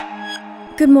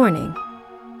Good morning.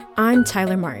 I'm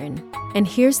Tyler Martin, and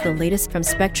here's the latest from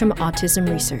Spectrum Autism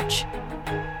Research.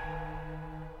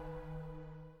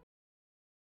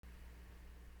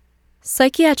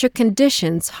 Psychiatric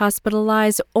conditions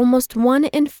hospitalize almost 1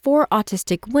 in 4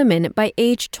 autistic women by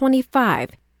age 25,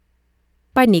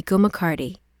 by Nico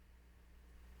McCarty.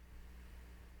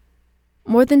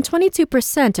 More than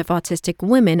 22% of autistic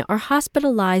women are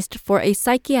hospitalized for a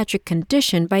psychiatric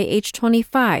condition by age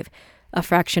 25, a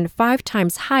fraction 5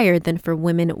 times higher than for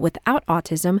women without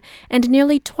autism and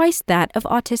nearly twice that of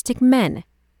autistic men.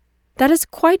 That is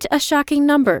quite a shocking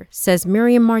number, says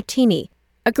Miriam Martini,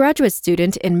 a graduate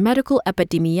student in medical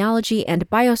epidemiology and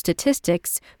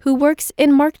biostatistics who works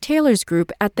in Mark Taylor's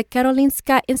group at the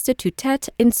Karolinska Institutet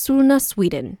in Solna,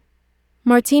 Sweden.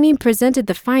 Martini presented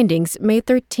the findings May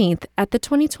 13th at the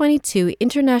 2022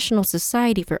 International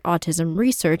Society for Autism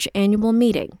Research annual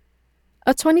meeting.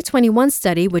 A 2021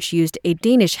 study which used a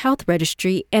Danish health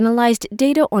registry analyzed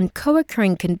data on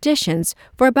co-occurring conditions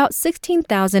for about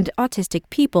 16,000 autistic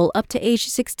people up to age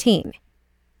 16.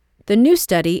 The new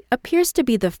study appears to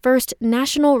be the first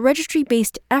national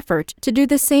registry-based effort to do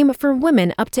the same for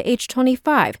women up to age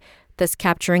 25, thus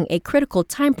capturing a critical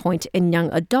time point in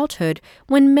young adulthood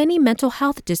when many mental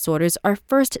health disorders are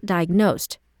first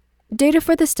diagnosed. Data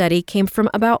for the study came from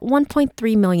about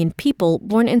 1.3 million people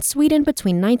born in Sweden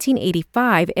between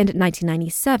 1985 and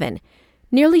 1997,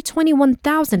 nearly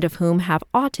 21,000 of whom have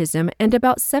autism and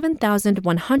about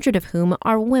 7,100 of whom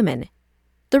are women.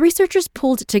 The researchers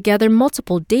pulled together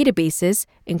multiple databases,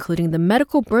 including the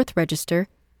Medical Birth Register,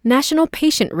 National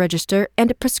Patient Register,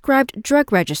 and Prescribed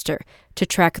Drug Register, to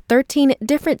track 13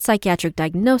 different psychiatric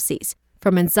diagnoses,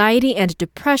 from anxiety and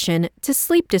depression to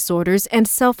sleep disorders and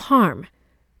self-harm.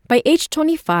 By age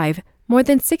 25, more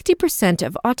than 60%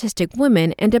 of autistic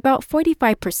women and about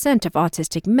 45% of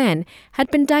autistic men had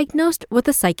been diagnosed with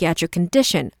a psychiatric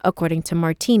condition, according to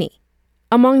Martini.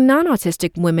 Among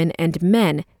non-autistic women and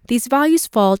men, these values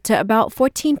fall to about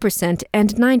 14%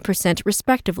 and 9%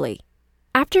 respectively.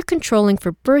 After controlling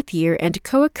for birth year and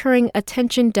co-occurring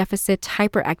attention deficit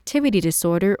hyperactivity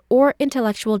disorder or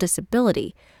intellectual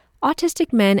disability,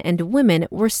 autistic men and women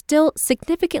were still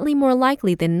significantly more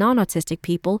likely than non-autistic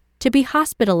people to be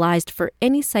hospitalized for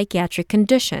any psychiatric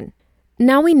condition.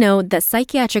 Now we know that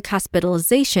psychiatric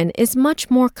hospitalization is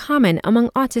much more common among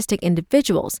autistic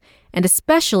individuals, and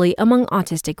especially among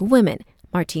autistic women,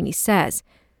 Martini says.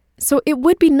 So it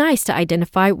would be nice to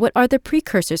identify what are the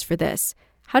precursors for this.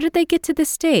 How did they get to this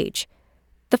stage?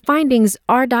 The findings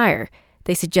are dire.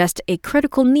 They suggest a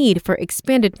critical need for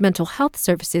expanded mental health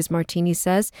services, Martini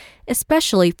says,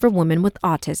 especially for women with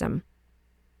autism.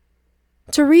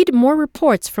 To read more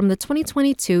reports from the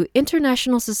 2022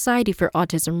 International Society for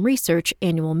Autism Research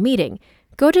annual meeting,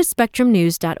 go to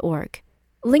spectrumnews.org.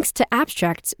 Links to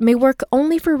abstracts may work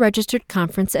only for registered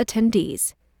conference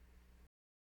attendees.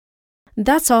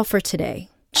 That's all for today.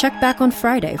 Check back on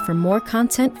Friday for more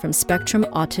content from Spectrum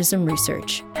Autism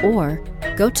Research, or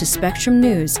go to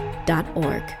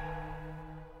spectrumnews.org.